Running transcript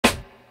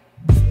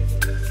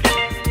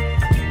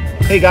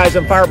Hey guys,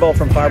 I'm Fireball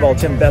from Fireball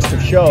Tim Best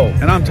of Show.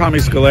 And I'm Tommy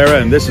Scalera,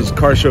 and this is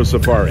Car Show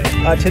Safari.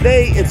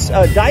 Today it's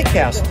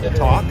diecast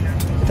talk.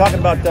 We're talking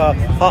about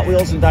Hot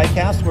Wheels and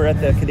diecast. We're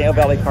at the Canal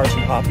Valley Cars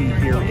and Coffee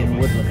here in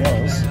Woodland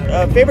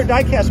Hills. Favorite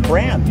diecast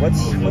brand?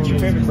 What's your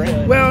favorite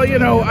brand? Well, you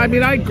know, I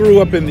mean, I grew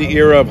up in the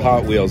era of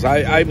Hot Wheels.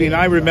 I mean,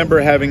 I remember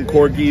having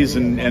Corgis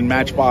and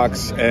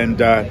Matchbox and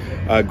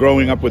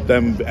growing up with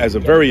them as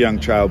a very young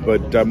child.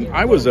 But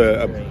I was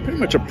pretty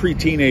much a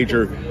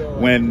pre-teenager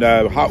when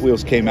Hot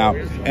Wheels came out,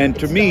 and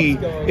to me,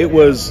 it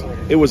was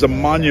a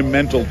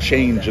monumental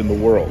change in the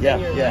world. Yeah.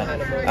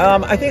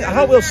 I think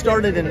Hot Wheels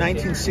started in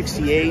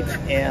 1968,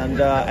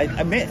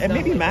 and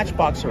maybe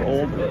Matchbox are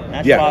older.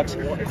 Matchbox,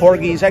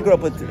 Corgis. I grew up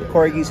with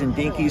Corgis and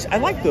Dinkies. I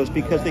like those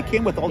because they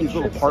came with all these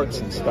little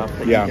parts and stuff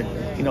that you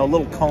could, you know,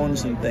 little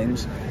cones and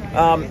things.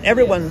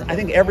 I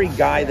think every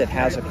guy that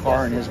has a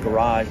car in his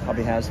garage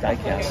probably has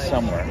diecast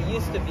somewhere.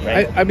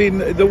 Right? I mean,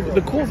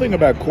 the cool thing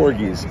about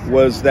Corgis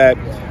was that,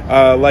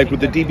 like with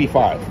the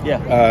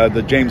DB5,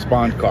 the James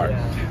Bond car,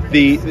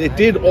 it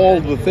did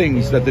all the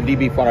things that the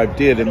DB5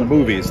 did in the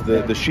movies.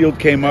 The shield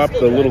came up,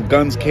 the little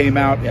guns came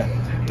out.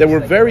 They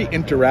were very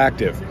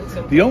interactive.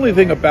 The only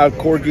thing about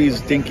Corgis,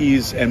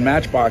 Dinkies, and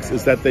Matchbox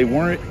is that they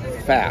weren't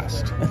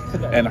fast.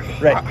 And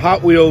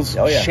Hot Wheels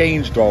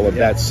changed all of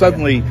that.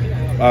 Suddenly,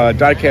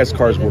 diecast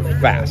cars were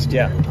fast.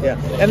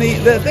 And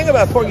the thing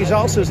about Corgis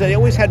also is that they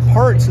always had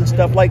parts and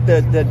stuff like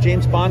the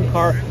James Bond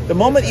car. The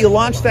moment you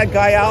launched that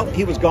guy out,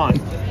 he was gone,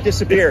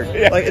 disappeared.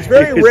 Like, it's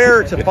very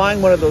rare to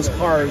find one of those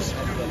cars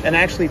and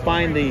actually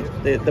find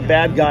the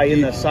bad guy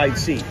in the side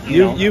seat.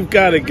 You've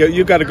got to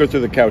go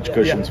through the couch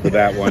cushions for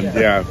that one.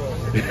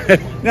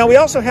 Now we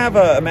also have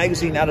a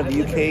magazine out of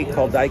the UK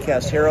called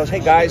Diecast Heroes. Hey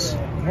guys.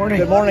 Morning.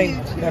 Good morning.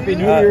 Happy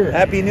New Year.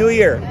 Happy New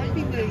Year.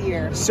 Happy New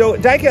Year. So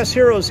Diecast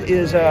Heroes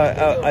is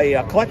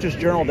a collector's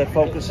journal that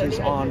focuses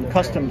on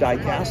custom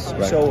diecasts.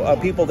 Right. So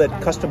people that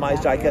customize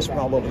diecasts from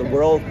all over the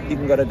world, you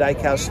can go to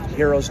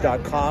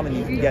diecastheroes.com and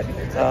you can get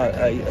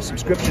a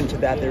subscription to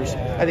that. There's,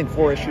 I think,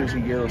 4 issues a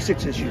year or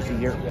 6 issues a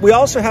year. We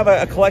also have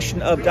a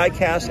collection of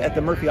diecasts at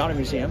the Murphy Auto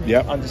Museum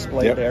on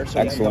display there. So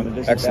excellent. You can come and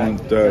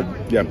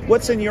visit that.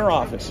 What's in your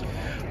office?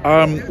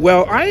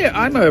 Well,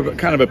 I'm a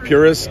kind of a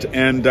purist,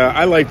 and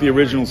I like the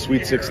original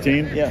Sweet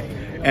 16.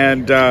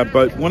 And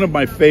but one of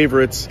my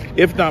favorites,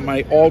 if not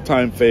my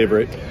all-time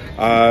favorite,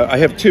 I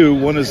have 2.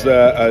 One is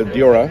the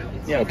Diora,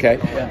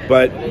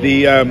 but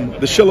the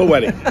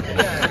Shilowetti.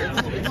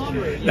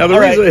 Now the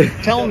reason,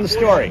 tell them the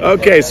story.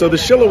 Okay, so the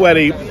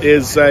Shilowetti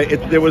is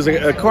there was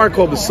a car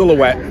called the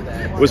Silhouette.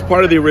 It was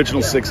part of the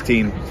original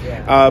 16,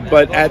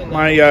 but at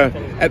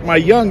my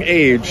young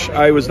age,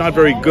 I was not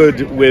very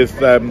good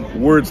with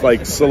words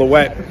like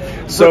silhouette.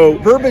 So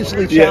verbally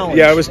challenged.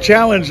 Yeah, I was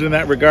challenged in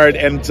that regard,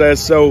 and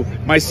so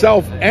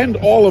myself and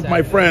all of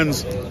my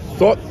friends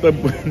thought the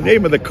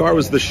name of the car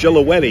was the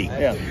Shilowetti.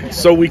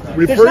 So we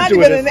referred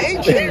to it as an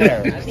H in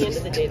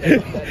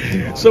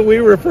there. So we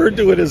referred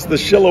to it as the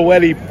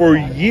Shilowetti for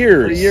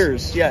years. For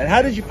years, And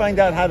how did you find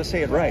out how to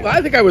say it right? Well,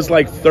 I think I was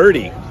like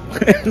 30.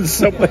 And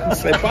someone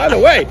said, by the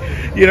way,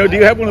 you know, do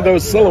you have one of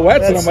those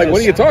silhouettes? And I'm like, what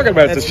are you talking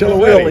about? It's a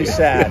Shilowetti. Really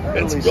sad.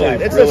 It's really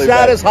the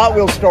saddest Hot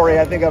Wheels story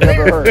I think I've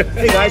ever heard.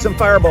 Hey guys, I'm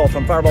Fireball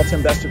from Fireball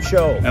Tim Best of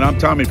Show. And I'm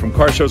Tommy from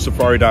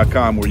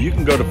carshowsafari.com, where you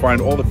can go to find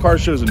all the car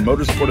shows and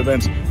motorsport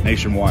events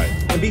nationwide.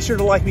 And be sure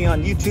to like me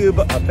on YouTube,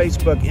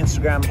 Facebook,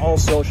 Instagram, all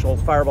social,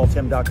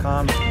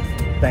 fireballtim.com.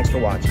 Thanks for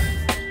watching.